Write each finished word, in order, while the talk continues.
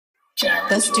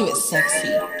Let's do it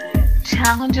sexy.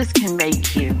 Challenges can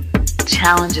make you.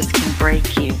 Challenges can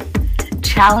break you.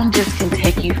 Challenges can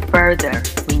take you further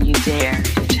when you dare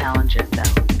to challenge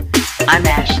yourself. I'm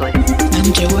Ashley.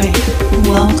 I'm Joy.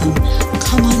 Welcome.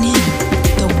 Come on in.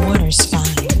 The water's fine.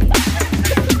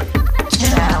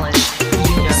 Challenge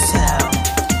yourself.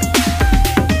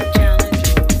 Challenge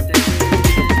yourself.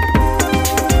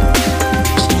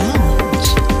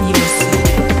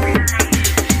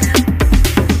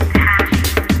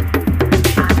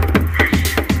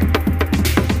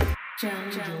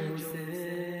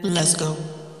 Let's go.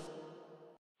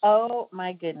 Oh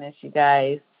my goodness, you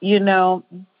guys. The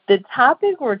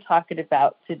topic we're talking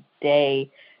about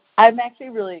today, I'm actually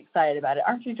really excited about it.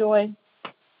 Aren't you, Joy?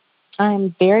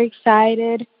 I'm very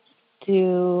excited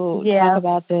to talk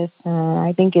about this.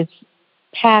 I think it's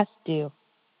past due.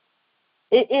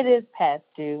 It is past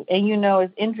due. And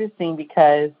it's interesting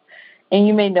because, and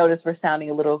you may notice we're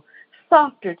sounding a little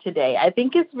softer today. I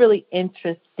think it's really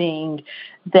interesting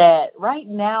that right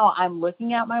now I'm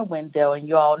looking out my window, and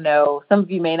you all know, some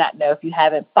of you may not know if you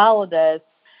haven't followed us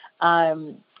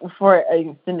for an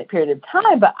extended period of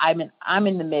time, but I'm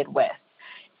in the Midwest.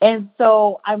 And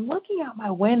so I'm looking out my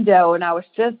window, and I was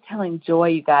just telling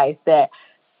Joy, you guys, that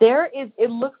it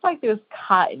looks like there's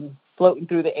cotton floating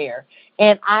through the air.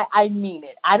 And I mean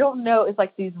it. I don't know. It's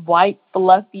like these white,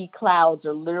 fluffy clouds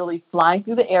are literally flying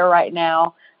through the air right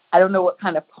now. I don't know what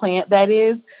kind of plant that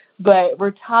is, but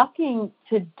we're talking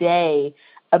today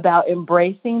about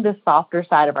embracing the softer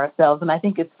side of ourselves. And I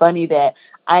think it's funny that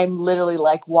I'm literally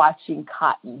like watching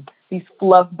cotton, these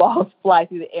fluff balls fly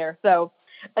through the air. So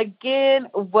again,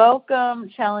 welcome,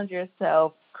 Challenge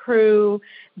Yourself crew.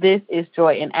 This is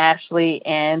Joy and Ashley,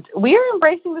 and we are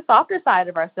embracing the softer side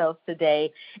of ourselves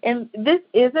today. And this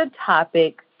is a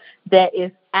topic that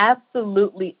is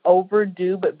absolutely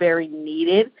overdue but very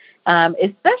needed,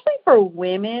 especially for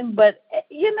women. But,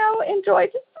 enjoy.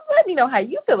 Just let me know how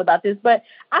you feel about this. But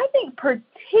I think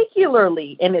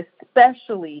particularly and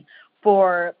especially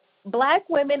for Black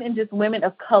women and just women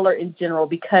of color in general,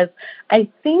 because I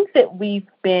think that we've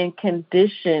been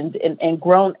conditioned and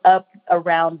grown up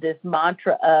around this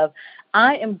mantra of,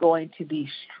 I am going to be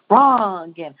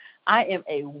strong and I am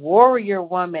a warrior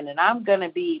woman and I'm going to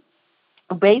be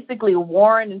basically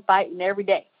warring and fighting every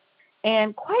day.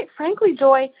 And quite frankly,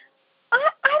 Joy, I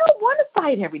don't want to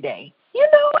fight every day.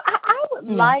 I would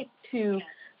like to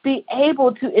be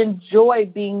able to enjoy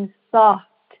being soft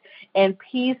and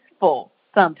peaceful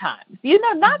sometimes.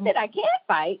 Not that I can't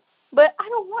fight, but I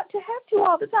don't want to have to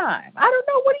all the time. I don't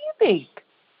know. What do you think?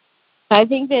 I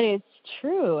think that it's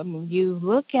true. I mean, you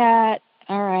look at,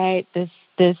 all right, this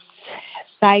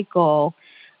cycle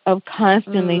of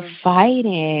constantly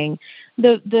fighting.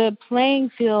 The playing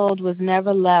field was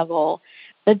never level,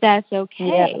 but that's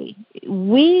okay. Yeah.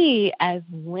 We as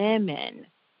women,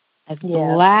 as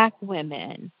Black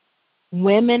women,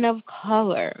 women of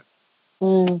color,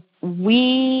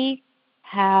 we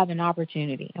have an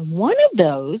opportunity. And one of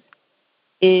those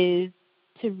is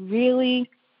to really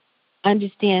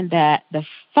understand that the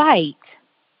fight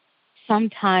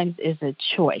sometimes is a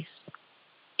choice.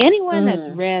 Anyone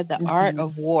that's read The Art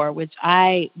of War, which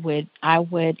I would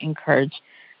encourage,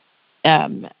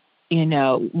 women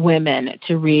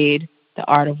to read The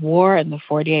Art of War and the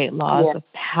 48 Laws of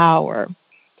Power,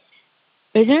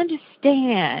 but to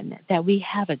understand that we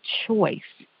have a choice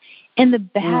in the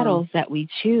battles that we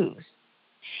choose.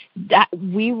 That as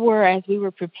we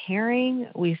were preparing,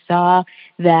 we saw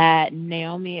that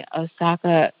Naomi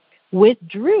Osaka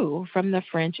withdrew from the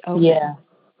French Open.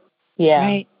 Yeah.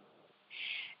 Right?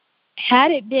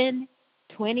 Had it been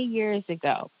 20 years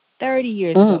ago, 30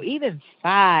 years ago, even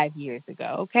 5 years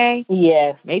ago, okay?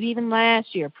 Yes. Maybe even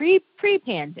last year,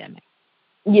 pre-pandemic.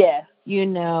 Yes.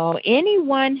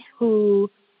 Anyone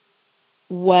who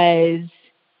was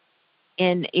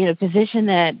in a position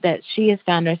that she has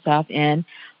found herself in,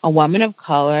 a woman of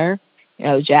color,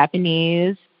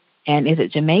 Japanese, and is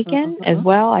it Jamaican as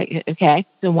well? Okay,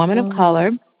 the woman of color.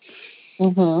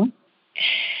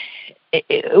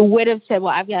 It would have said,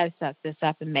 well, I've got to suck this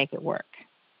up and make it work.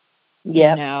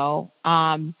 Yeah.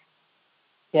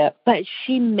 But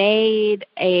she made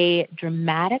a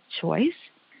dramatic choice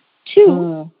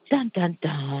to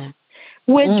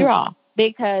withdraw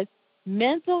because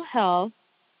mental health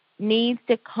needs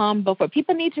to come before.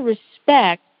 People need to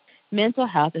respect mental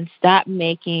health and stop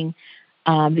making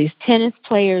these tennis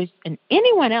players and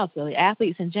anyone else, really,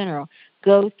 athletes in general,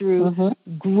 go through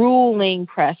grueling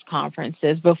press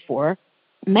conferences before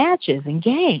matches and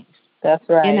games. That's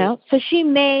right. So she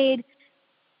made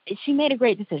a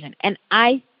great decision. And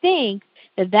I think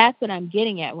that that's what I'm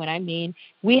getting at when I mean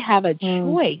we have a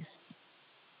choice.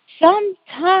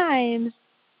 sometimes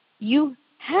you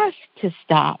have to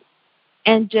stop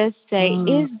and just say,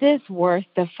 is this worth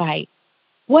the fight?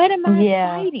 What am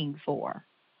I fighting for?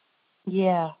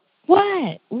 Yeah.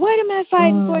 What? What am I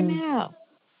fighting for now?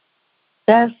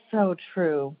 That's so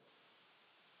true.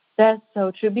 That's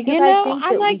so true. Because I think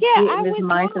that we get in this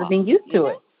mindset of being used to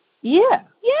it. Yeah.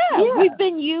 We've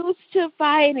been used to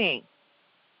fighting.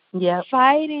 Yeah.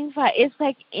 Fighting. It's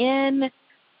like in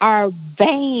our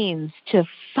veins to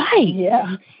fight.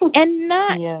 Yeah. And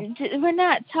we're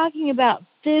not talking about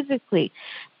physically,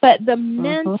 but the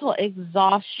mental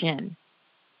exhaustion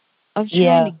of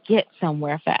trying to get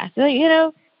somewhere fast.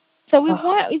 So, so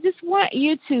we just want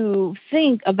you to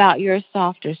think about your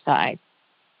softer side.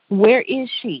 Where is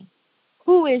she?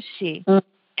 Who is she?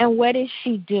 And what is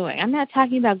she doing? I'm not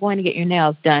talking about going to get your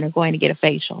nails done or going to get a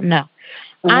facial. No.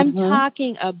 I'm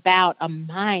talking about a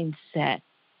mindset.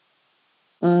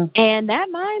 And that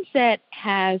mindset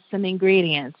has some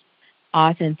ingredients.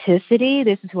 Authenticity.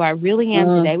 This is who I really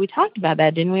am today. We talked about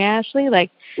that, didn't we, Ashley? Like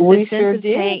we the sense of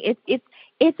saying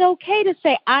it's okay to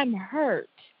say I'm hurt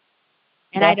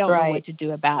and I don't know what to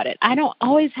do about it. I don't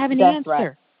always have an answer.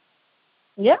 Right.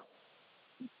 Yep.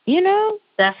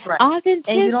 That's right. Authenticity,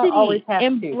 and you don't always have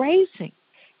embracing.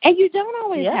 And you don't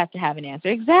always have to have an answer.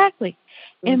 Exactly.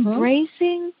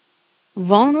 Embracing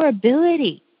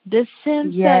vulnerability. The sense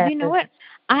of, you know what?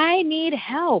 I need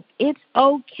help. It's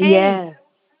okay.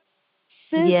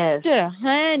 Sister,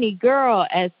 honey, girl,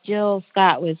 as Jill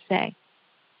Scott would say.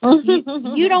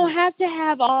 You don't have to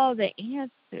have all the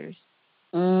answers.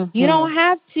 You don't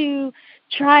have to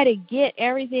try to get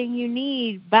everything you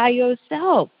need by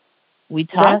yourself. We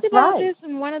talked about this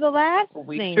in one of the last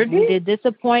things. We did this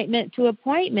appointment to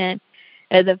appointment.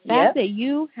 The fact that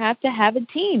you have to have a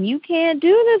team. You can't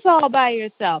do this all by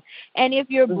yourself. And if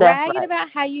you're bragging about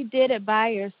how you did it by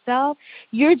yourself,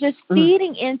 you're just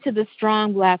feeding into the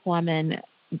strong black woman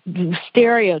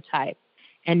stereotype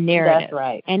and narrative. That's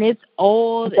right. And it's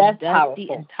old and dusty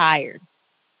and tired.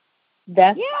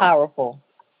 That's powerful.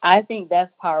 I think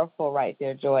that's powerful right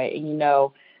there, Joy.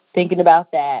 And, thinking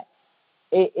about that,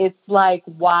 it's like,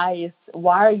 why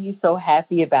are you so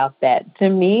happy about that? To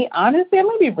me, honestly, I'm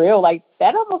going to be real. Like,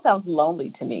 that almost sounds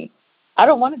lonely to me. I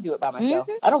don't want to do it by myself.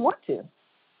 I don't want to.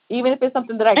 Even if it's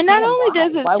something that I And can. not only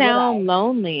does it sound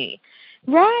lonely,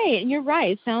 right, you're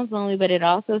right, it sounds lonely, but it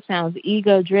also sounds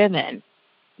ego-driven.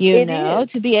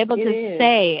 To be able to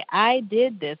say, I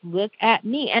did this, look at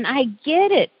me. And I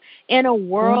get it. In a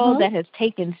world that has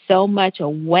taken so much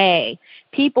away,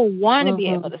 people want to be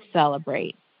able to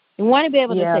celebrate. They want to be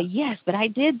able to say, yes, but I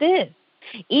did this.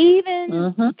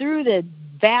 Even through the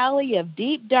valley of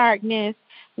deep darkness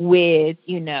with,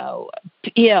 with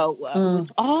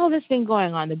all that's been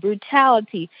going on, the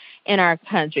brutality in our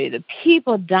country, the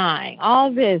people dying,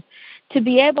 all this, to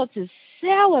be able to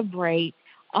celebrate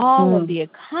all of the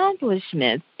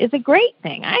accomplishments is a great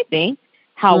thing, I think.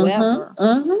 However,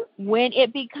 when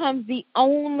it becomes the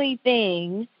only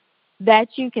thing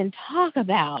that you can talk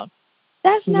about,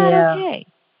 that's not okay.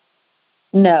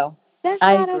 No, that's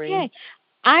not okay.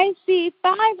 I see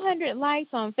 500 likes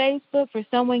on Facebook for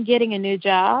someone getting a new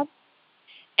job,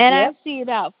 and I see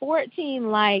about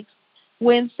 14 likes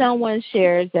when someone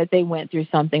shares that they went through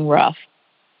something rough.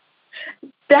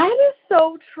 That is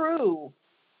so true.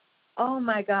 Oh,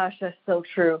 my gosh, that's so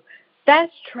true.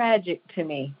 That's tragic to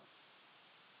me.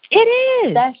 It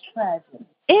is. That's tragic.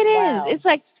 It is. It's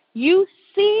like you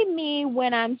see me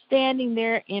when I'm standing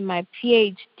there in my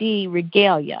PhD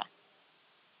regalia,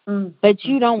 but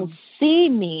you don't see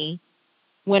me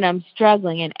when I'm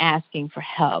struggling and asking for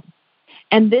help.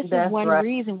 And this is one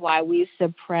reason why we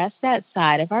suppress that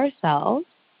side of ourselves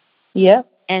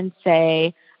and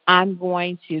say, I'm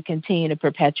going to continue to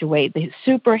perpetuate the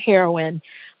superheroine,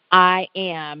 I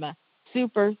am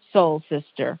super soul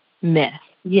sister myth.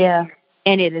 Yeah.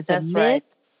 And it is a myth.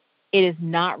 It is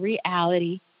not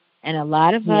reality. And a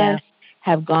lot of us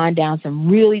have gone down some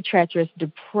really treacherous,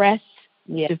 depressive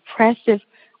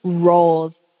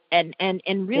roles. And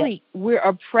really, we're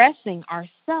oppressing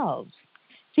ourselves.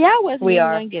 See, I wasn't even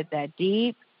going to get that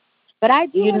deep. But I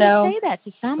do want to say that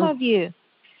to some of you.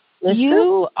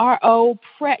 You are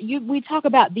we talk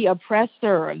about the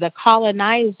oppressor, the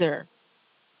colonizer.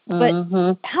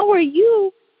 But how are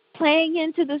you playing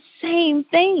into the same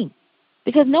thing?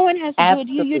 Because no one has to do it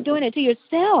to you. You're doing it to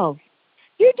yourself.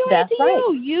 You're doing it to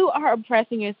you. You are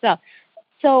oppressing yourself.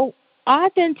 So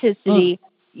authenticity,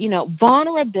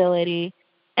 vulnerability,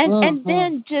 and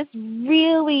then just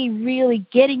really, really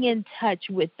getting in touch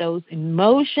with those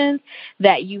emotions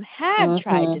that you have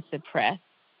tried to suppress.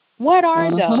 What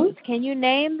are those? Can you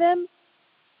name them?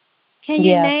 Can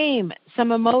you name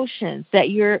some emotions that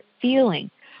you're feeling?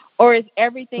 Or is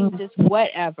everything just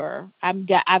whatever? I've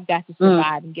got to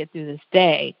survive and get through this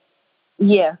day.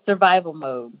 Yeah, survival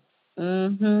mode.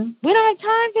 Mm-hmm. We don't have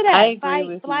time for that. I agree Fight,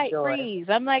 with flight, you, Joy. freeze.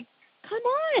 I'm like, come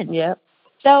on. Yep.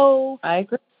 So I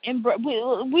agree.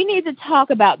 We need to talk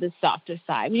about the softer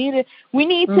side. We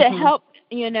need to help,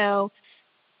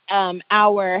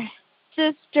 our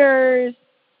sisters,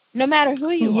 no matter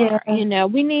who you are.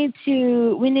 We need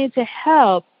to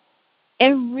help,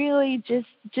 and really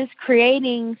just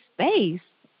creating space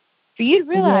for you to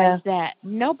realize that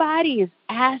nobody is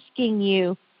asking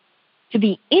you to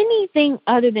be anything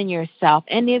other than yourself.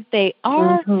 And if they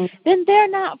are, then they're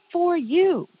not for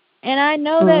you. And I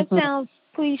know that sounds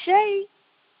cliche,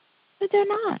 but they're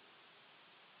not.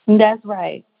 That's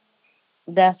right.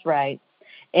 That's right.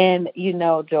 And,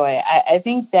 Joy, I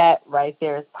think that right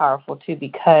there is powerful, too,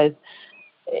 because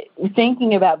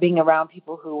thinking about being around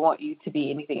people who want you to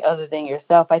be anything other than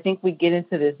yourself, I think we get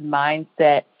into this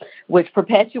mindset which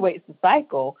perpetuates the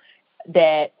cycle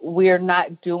that we're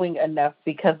not doing enough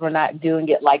because we're not doing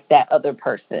it like that other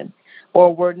person,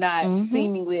 or we're not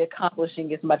seemingly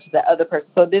accomplishing as much as that other person.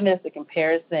 So then there's the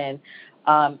comparison.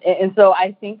 And so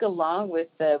I think along with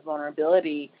the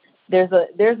vulnerability, there's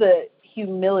a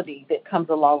humility that comes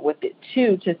along with it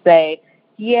too, to say,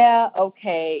 yeah,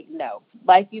 okay, no.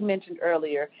 Like you mentioned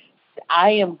earlier,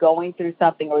 I am going through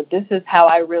something, or this is how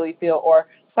I really feel, or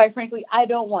quite frankly, I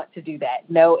don't want to do that.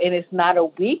 No, and it's not a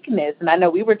weakness. And I know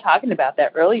we were talking about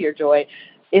that earlier, Joy.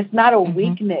 It's not a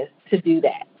weakness to do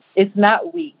that. It's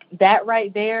not weak. That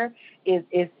right there is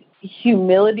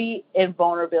humility and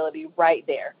vulnerability right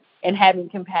there, and having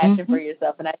compassion for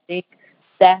yourself. And I think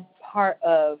that's part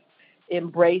of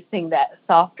embracing that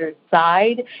softer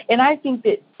side. And I think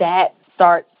that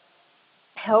starts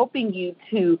helping you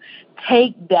to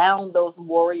take down those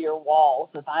warrior walls.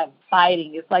 If I'm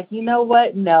fighting, it's like, you know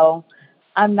what? No,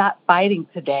 I'm not fighting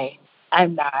today.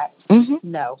 I'm not.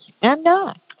 No, I'm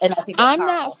not. And I think I'm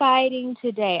not fighting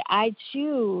today. I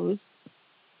choose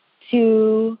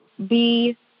to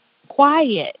be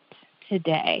quiet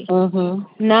today.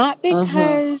 Not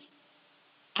because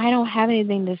I don't have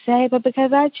anything to say, but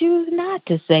because I choose not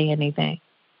to say anything.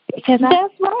 Because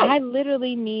I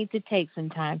literally need to take some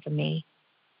time for me.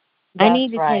 I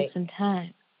need to take some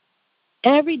time.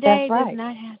 Every day does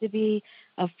not have to be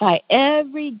a fight.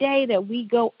 Every day that we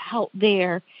go out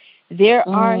there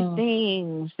are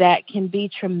things that can be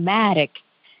traumatic,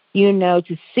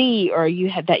 to see, or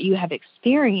that you have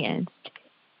experienced.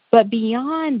 But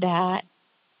beyond that,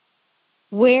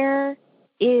 where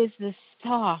is the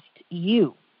soft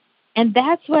you? And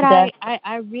that's what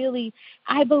I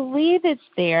believe it's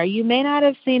there. You may not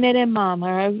have seen it in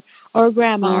mama or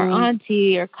grandma or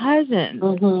auntie or cousins,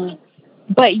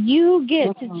 but you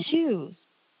get to choose.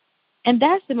 And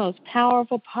that's the most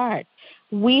powerful part.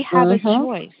 We have a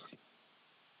choice.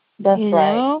 That's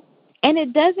right. And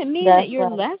it doesn't mean that you're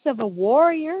less of a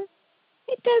warrior.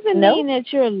 It doesn't mean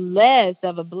that you're less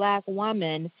of a black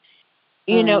woman.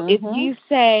 If you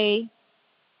say,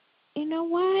 you know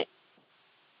what?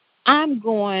 I'm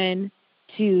going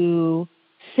to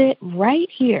sit right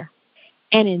here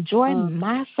and enjoy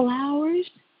my flowers,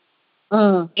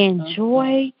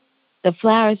 enjoy the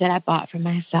flowers that I bought for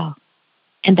myself.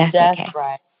 And that's okay. That's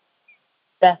right.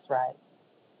 That's right.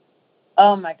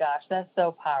 Oh, my gosh, that's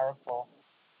so powerful.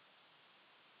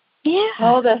 Yeah.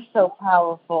 Oh, that's so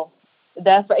powerful.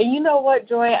 That's right. And you know what,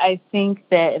 Joy? I think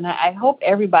that, and I hope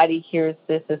everybody hears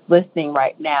this, is listening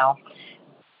right now.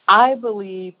 I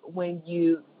believe when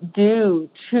you do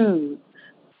choose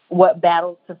what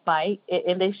battles to fight,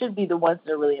 and they should be the ones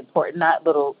that are really important, not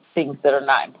little things that are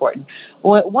not important.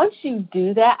 Once you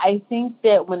do that, I think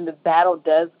that when the battle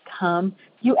does come,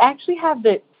 you actually have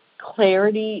the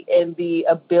clarity and the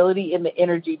ability and the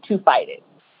energy to fight it.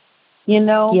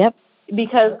 Yep.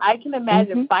 Because I can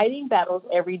imagine fighting battles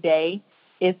every day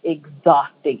is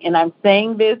exhausting. And I'm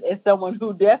saying this as someone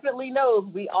who definitely knows,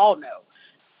 we all know,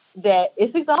 that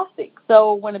it's exhausting.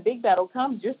 So when a big battle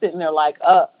comes, you're sitting there like,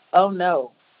 oh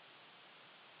no.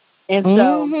 And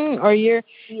so, or you're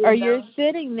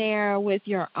sitting there with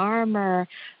your armor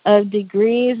of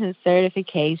degrees and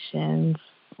certifications.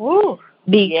 Ooh,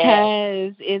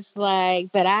 because it's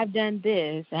like, but I've done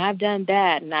this and I've done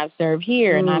that and I've served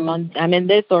here and I'm in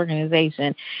this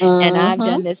organization and I've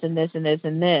done this and this and this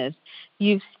and this.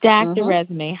 You've stacked the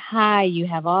resume high. You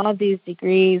have all these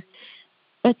degrees.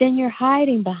 But then you're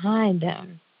hiding behind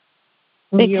them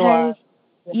because,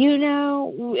 I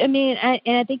mean,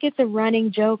 and I think it's a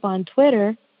running joke on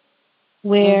Twitter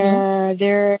where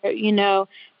they're,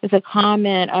 was a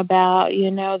comment about,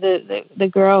 you know, the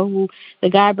girl who the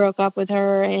guy broke up with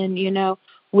her, and, you know,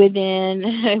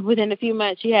 within within a few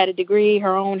months she had a degree,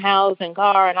 her own house and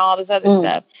car and all this other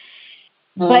stuff.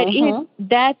 But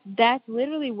that's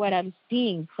literally what I'm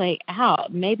seeing play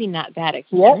out. Maybe not that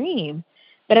extreme,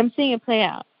 but I'm seeing it play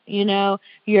out. You know,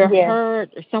 you're hurt,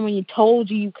 or someone told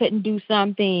you couldn't do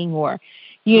something, or,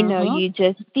 you know, you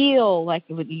just feel like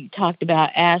what you talked about,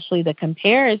 Ashley, the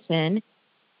comparison.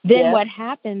 Then what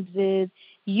happens is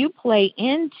you play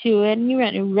into it, and you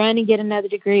run and get another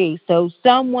degree so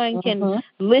someone can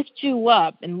lift you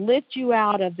up and lift you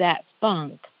out of that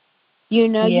funk. You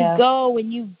know, you go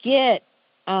and you get,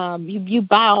 you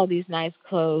buy all these nice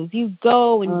clothes. You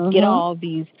go and get all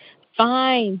these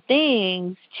fine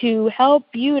things to help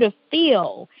you to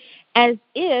feel as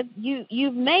if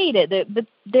you've made it. But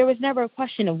there was never a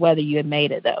question of whether you had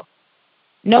made it, though.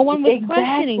 No one was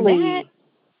questioning that.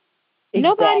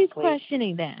 Nobody's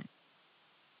questioning that.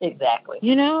 Exactly.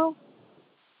 You know?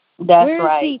 That's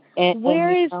right.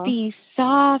 Where is the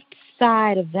soft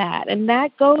side of that? And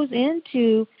that goes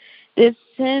into this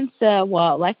sense of,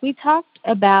 well, like we talked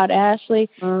about, Ashley,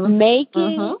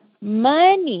 making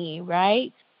money,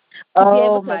 right?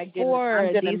 Oh, my goodness.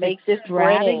 I'm going to make this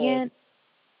extravagant.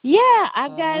 Yeah,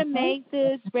 I've got to make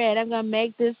this bread. I'm going to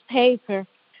make this paper.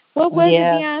 What was it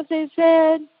Beyonce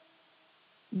said?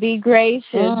 Be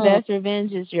gracious. Best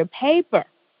revenge is your paper.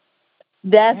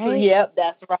 That's right.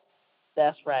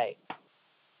 That's right.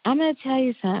 I'm going to tell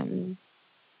you something.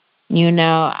 You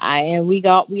know, we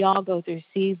all go through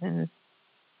seasons.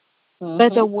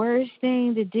 But the worst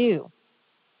thing to do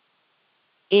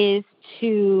is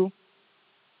to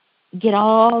get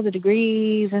all the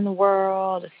degrees in the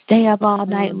world, stay up all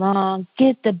night long,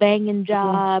 get the banging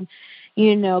job,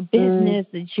 you know, business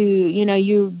that you know,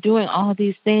 you're doing all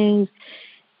these things,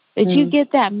 that you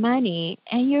get that money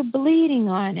and you're bleeding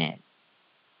on it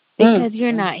because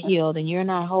you're not healed and you're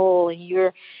not whole,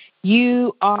 and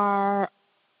you are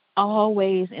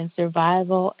always in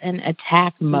survival and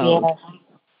attack mode. Yes.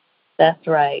 That's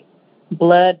right.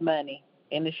 Blood money.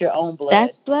 And it's your own blood.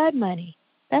 That's blood money.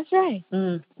 That's right.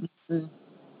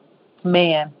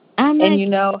 Man. And you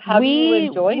know, how do you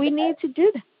enjoy we that? need to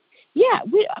do that. Yeah,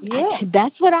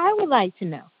 that's what I would like to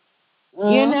know.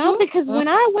 You know, because when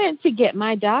I went to get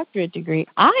my doctorate degree,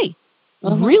 I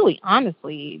really,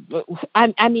 honestly,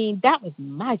 I mean, that was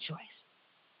my choice.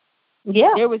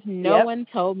 Yeah. There was no one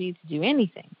told me to do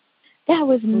anything. That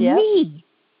was me.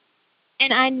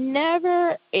 And I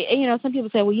never, you know, some people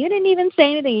say, well, you didn't even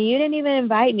say anything. You didn't even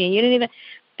invite me. You didn't even.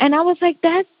 And I was like,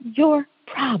 that's your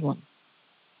problem.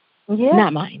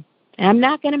 Not mine. And I'm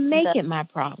not going to make it my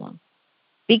problem.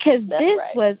 Because this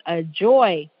was a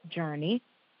joy journey,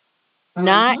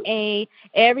 not a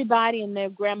everybody and their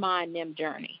grandma and them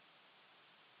journey.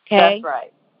 Okay? That's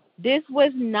right. This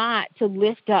was not to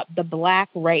lift up the black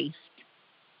race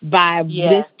by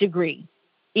this degree,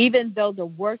 even though the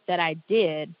work that I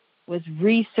did was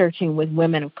researching with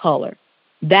women of color.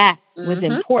 That was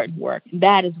important work.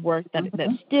 That is work that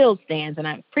still stands, and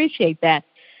I appreciate that.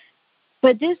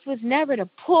 But this was never to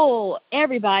pull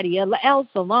everybody else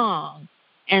along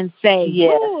and say,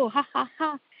 "Whoa, ha, ha,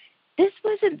 ha." This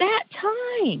wasn't that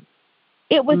time.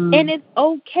 It was, and it's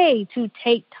okay to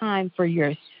take time for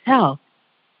yourself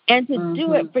and to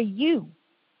do it for you.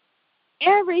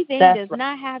 Everything does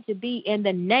not have to be in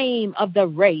the name of the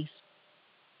race.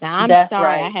 Now, I'm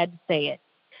sorry I had to say it,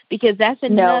 because that's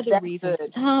another reason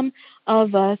some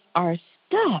of us are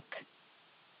stuck.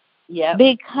 Yeah.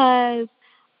 Because,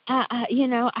 you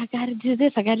know, I got to do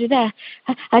this, I got to do that.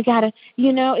 I got to,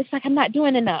 you know, it's like I'm not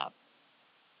doing enough.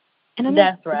 And I'm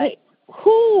that's right.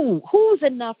 Whose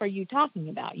enough are you talking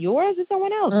about? Yours or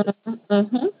someone else's?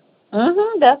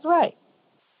 That's right.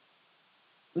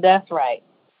 That's right.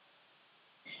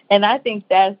 And I think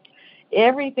that's,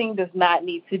 everything does not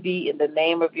need to be in the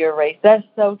name of your race. That's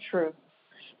so true.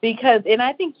 Because, and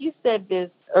I think you said this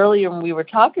earlier when we were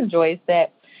talking, Joyce,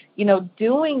 that, you know,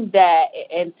 doing that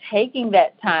and taking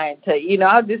that time to, you know,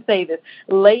 I'll just say this,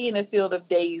 lay in a field of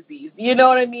daisies. You know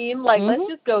what I mean? Like, let's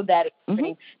just go that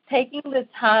extreme. Taking the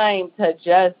time to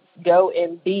just go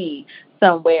and be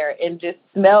somewhere and just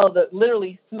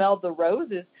literally smell the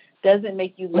roses doesn't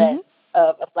make you less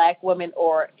of a black woman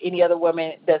or any other woman.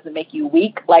 It doesn't make you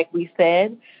weak, like we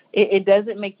said. It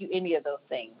doesn't make you any of those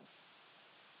things.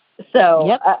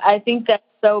 So I think that's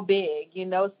so big, you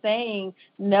know, saying,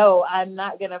 no, I'm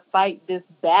not going to fight this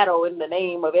battle in the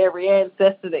name of every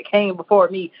ancestor that came before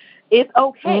me. It's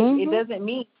okay. It doesn't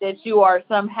mean that you are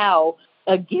somehow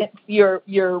against your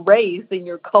race and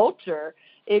your culture.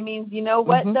 It means, you know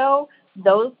what, though?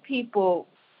 Those people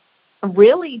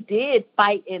really did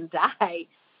fight and die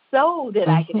so that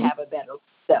I can have a better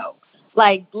so.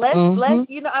 Like let's I'm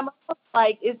almost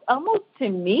like it's almost to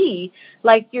me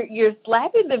like you're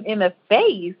slapping them in the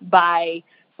face by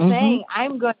saying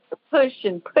I'm going to push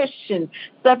and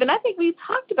stuff. And I think we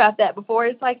talked about that before.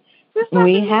 It's like you're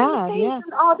slapping them in the face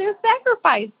and all their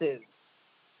sacrifices.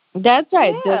 That's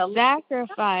right. Yeah. The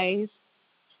sacrifice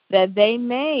that they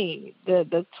made,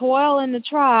 the toil and the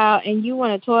trial, and you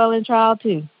want to toil and trial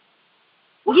too.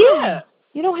 Yeah.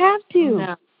 You don't have to.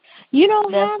 No. You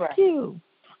don't have to.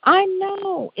 I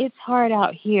know it's hard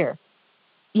out here,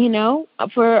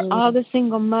 for all the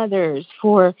single mothers,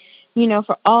 for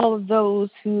all of those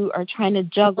who are trying to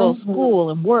juggle school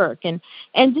and work and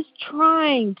just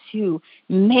trying to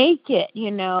make it,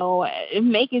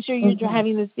 making sure you're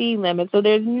driving the speed limit so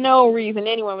there's no reason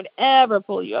anyone would ever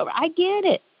pull you over. I get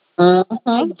it. I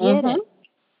get it.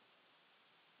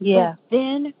 Yeah. But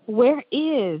then where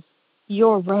is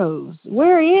your rose?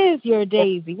 Where is your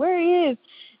daisy? Where is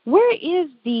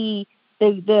the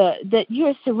that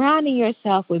you're surrounding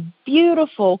yourself with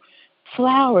beautiful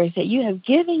flowers that you have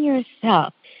given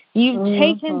yourself? You've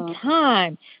taken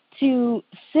time to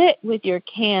sit with your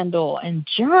candle and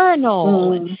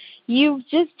journal. And you've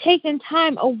just taken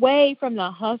time away from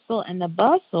the hustle and the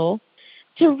bustle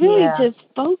to really just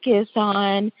focus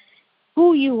on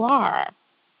who you are,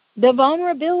 the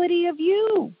vulnerability of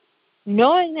you,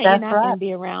 knowing that you're not going to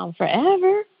be around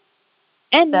forever,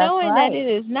 and knowing that it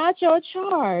is not your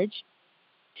charge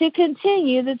to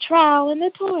continue the trial and the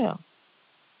toil.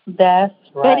 That's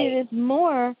right. But it is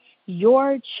more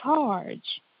your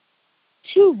charge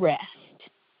to rest,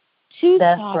 to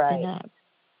soften up,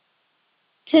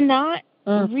 to not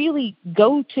really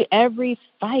go to every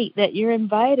fight that you're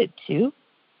invited to.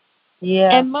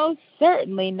 Yeah. And most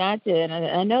certainly not to, and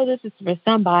I know this is for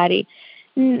somebody,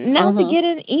 not to get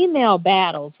in email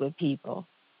battles with people,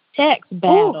 text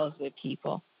battles with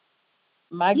people.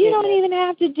 My goodness. You don't even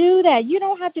have to do that. You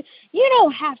don't have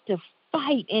to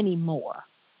fight anymore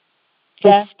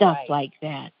for stuff like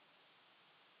that.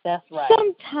 That's right.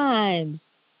 Sometimes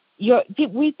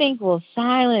we think, well,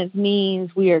 silence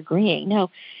means we are agreeing.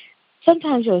 No,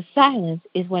 sometimes your silence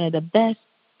is one of the best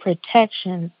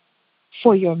protections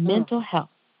for your mental health.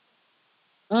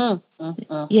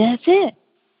 Yes, it.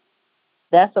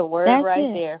 That's a word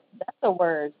there. That's a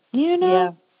word.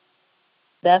 Yeah.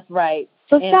 That's right.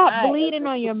 So stop bleeding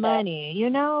on your money,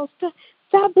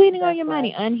 Stop bleeding on your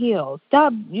money unhealed.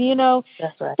 Stop,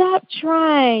 stop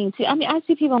trying to. I mean, I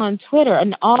see people on Twitter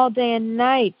and all day and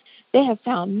night, they have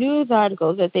found news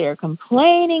articles that they are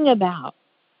complaining about.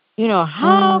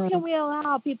 How can we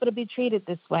allow people to be treated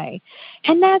this way?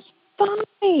 And that's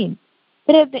fine.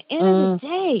 But at the end of the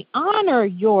day, honor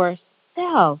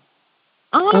yourself.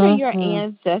 Honor your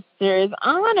ancestors.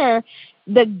 Honor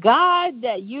the God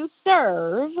that you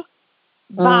serve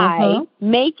by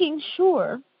making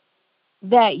sure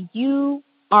that you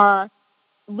are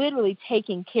literally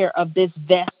taking care of this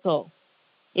vessel.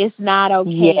 It's not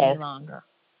okay any longer.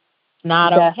 It's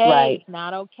not okay. Right. It's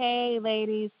not okay,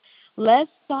 ladies.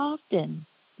 Let's soften.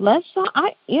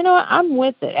 I'm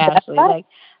with it, Ashley. Like,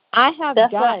 I have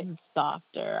gotten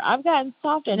softer. I've gotten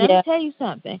softer. And let me tell you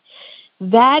something.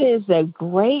 That is a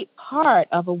great part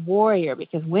of a warrior,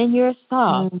 because when you're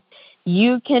soft,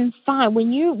 you can find,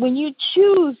 when you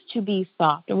choose to be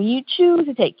soft and when you choose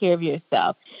to take care of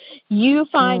yourself, you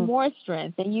find more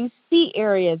strength and you see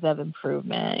areas of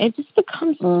improvement. It just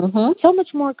becomes so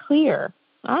much more clear.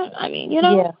 I mean.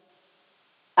 Yeah.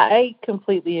 I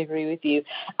completely agree with you.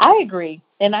 I agree.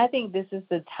 And I think this is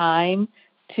the time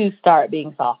to start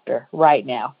being softer right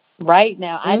now. Right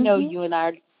now. I know you and I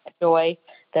are Joy.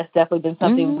 That's definitely been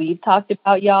something we've talked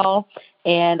about, y'all.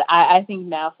 And I think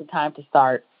now's the time to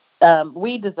start.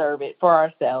 We deserve it for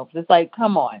ourselves. It's like,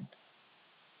 come on.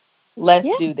 Let's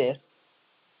do this.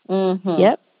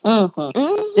 Yep.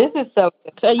 This is so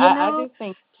good. So, I just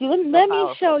think let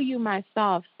me show you my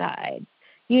soft side.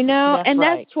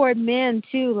 That's toward men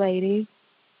too, ladies.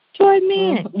 Toward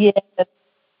men. Yeah,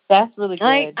 that's really good.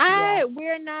 Like,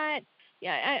 we're not.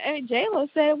 Yeah, I mean, J-Lo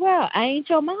said, well, I ain't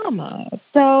your mama.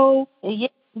 So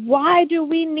why do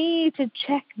we need to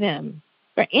check them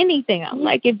for anything? I'm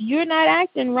like, if you're not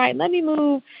acting right, let me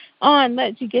move on.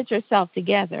 Let you get yourself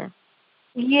together.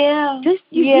 Yeah.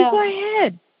 You go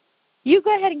ahead. You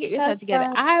go ahead and get yourself together.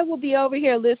 Right. I will be over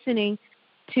here listening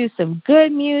to some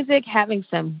good music, having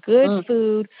some good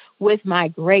food with my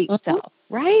great self,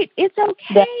 right? It's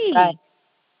okay. That's right.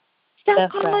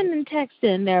 Stop calling and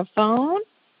texting their phone.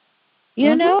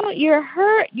 You're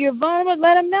hurt, you're vulnerable,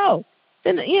 let them know.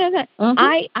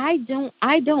 I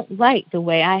don't like the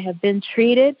way I have been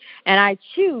treated, and I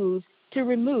choose to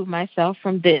remove myself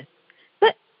from this.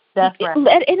 But That's right. And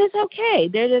it's okay.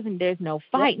 There's no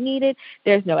fight needed.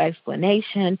 There's no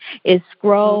explanation. It's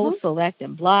scroll, select,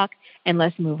 and block, and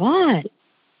let's move on.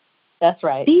 That's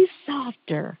right. Be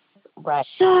softer. Right.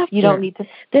 Softer. You don't need to.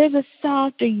 There's a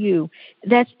softer you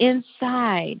that's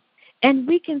inside. And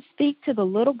we can speak to the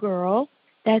little girl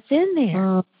that's in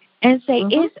there and say,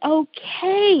 it's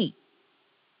okay,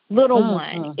 little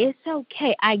one. It's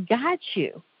okay. I got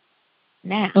you.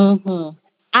 Now,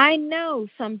 I know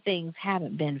some things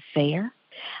haven't been fair.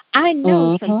 I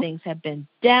know some things have been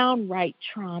downright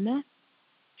trauma.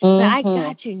 But I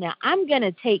got you now. I'm going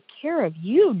to take care of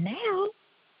you now.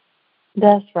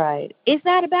 That's right. It's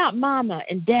not about mama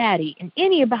and daddy and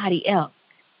anybody else.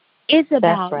 It's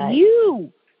about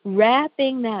you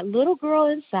wrapping that little girl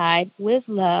inside with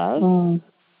love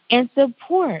and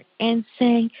support and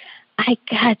saying, I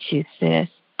got you, sis.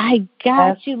 I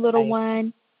got you, little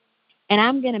one. And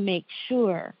I'm going to make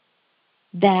sure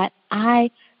that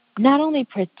I not only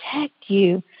protect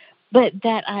you, but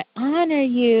that I honor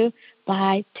you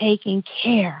by taking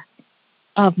care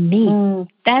of me.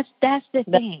 That's the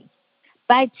thing.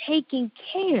 By taking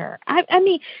care. I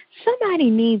mean, somebody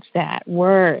needs that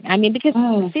word. I mean, because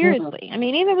seriously, I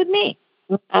mean, even with me,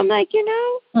 I'm like,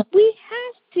 we have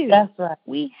to. That's right.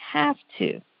 We have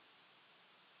to.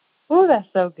 Oh, that's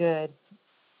so good.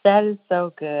 That is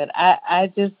so good.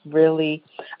 I just really,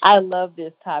 I love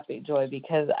this topic, Joy,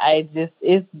 because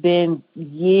it's been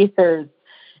years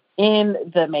in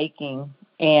the making.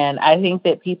 And I think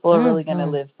that people are really going to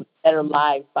live better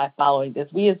lives by following this.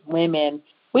 We as women,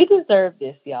 we deserve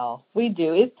this, y'all. We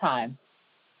do. It's time.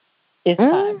 It's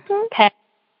time.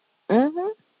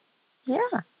 Yeah.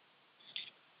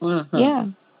 Yeah.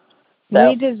 So.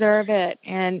 We deserve it.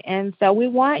 And so we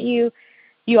want you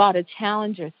all to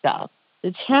challenge yourself.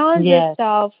 To challenge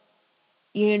yourself,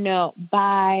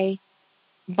 by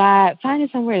finding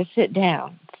somewhere to sit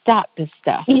down. Stop this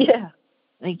stuff. Yeah.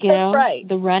 Like, That's right.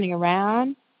 The running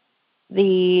around,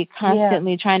 the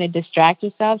constantly trying to distract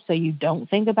yourself so you don't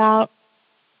think about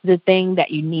the thing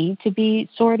that you need to be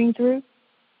sorting through.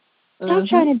 Stop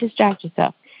trying to distract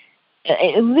yourself.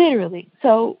 Literally.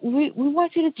 So we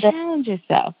want you to challenge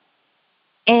yourself.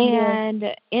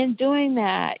 And in doing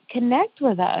that, connect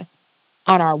with us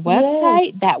on our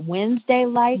website,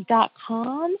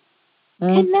 thatwednesdaylife.com.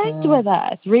 Connect with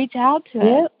us. Reach out to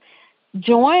us.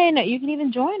 Join. You can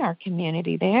even join our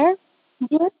community there.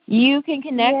 You can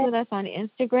connect with us on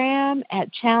Instagram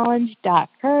at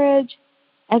challenge.courage,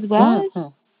 as well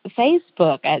as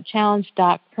Facebook at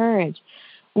challenge.courage.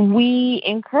 We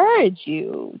encourage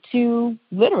you to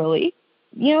literally,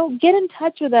 get in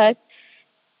touch with us,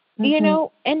 and even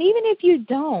if you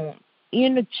don't,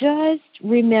 just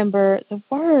remember the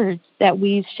words that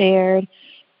we've shared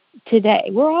today.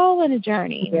 We're all in a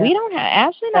journey. We don't have,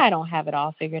 Ashley and I don't have it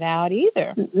all figured out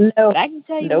either. No. But I can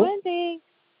tell you one thing,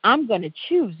 I'm going to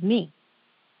choose me.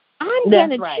 I'm going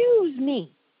to choose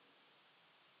me.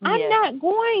 I'm not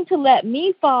going to let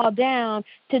me fall down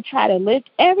to try to lift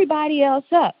everybody else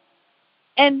up.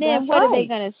 And then what are they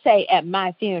going to say at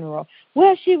my funeral?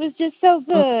 Well, she was just so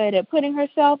good at putting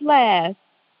herself last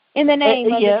in the name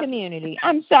of the community.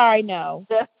 I'm sorry, no.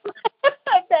 That's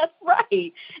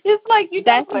right. It's like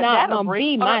that's not going to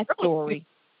be my story.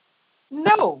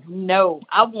 No.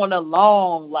 I want a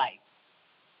long life.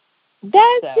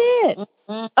 That's it.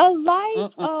 A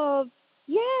life of,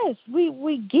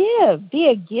 we give. Be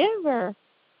a giver,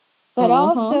 but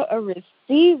also a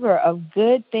receiver of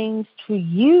good things to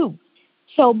you.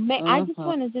 So I just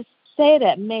want to just say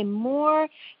that may more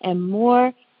and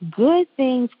more good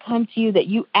things come to you that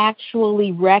you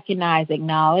actually recognize,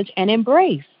 acknowledge, and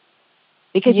embrace.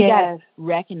 Because you got to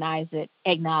recognize it,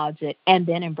 acknowledge it, and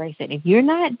then embrace it. If you're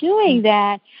not doing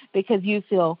that because you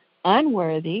feel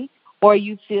unworthy or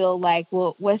you feel like,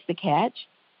 well, what's the catch?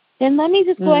 Then let me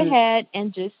just go ahead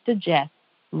and just suggest,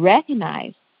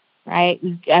 recognize, right?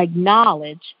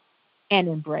 Acknowledge and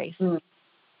embrace.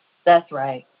 That's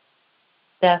right.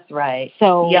 That's right.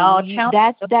 So y'all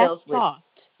that's soft.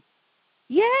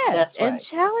 Yes, that's right. And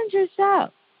challenge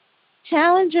yourself.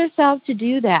 Challenge yourself to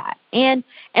do that. And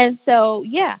so,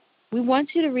 we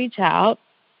want you to reach out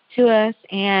to us,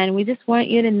 and we just want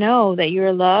you to know that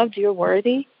you're loved, you're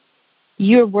worthy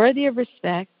of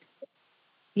respect,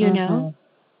 and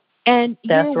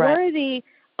you're worthy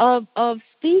of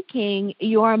speaking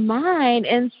your mind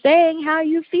and saying how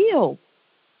you feel.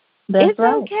 It's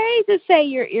okay to say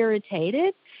you're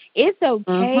irritated. It's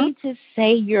okay to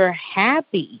say you're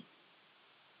happy.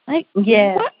 Like,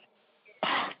 what?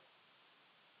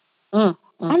 I'm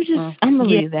gonna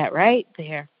leave that right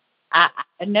there. I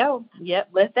know. Yep.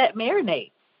 Let that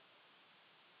marinate.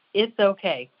 It's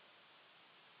okay.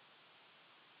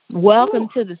 Welcome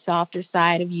to the softer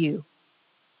side of you.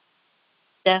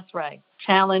 That's right.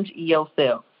 Challenge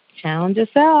yourself. Challenge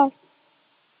yourself.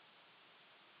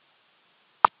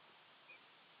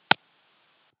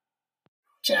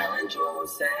 Challenge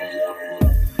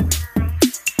yourself.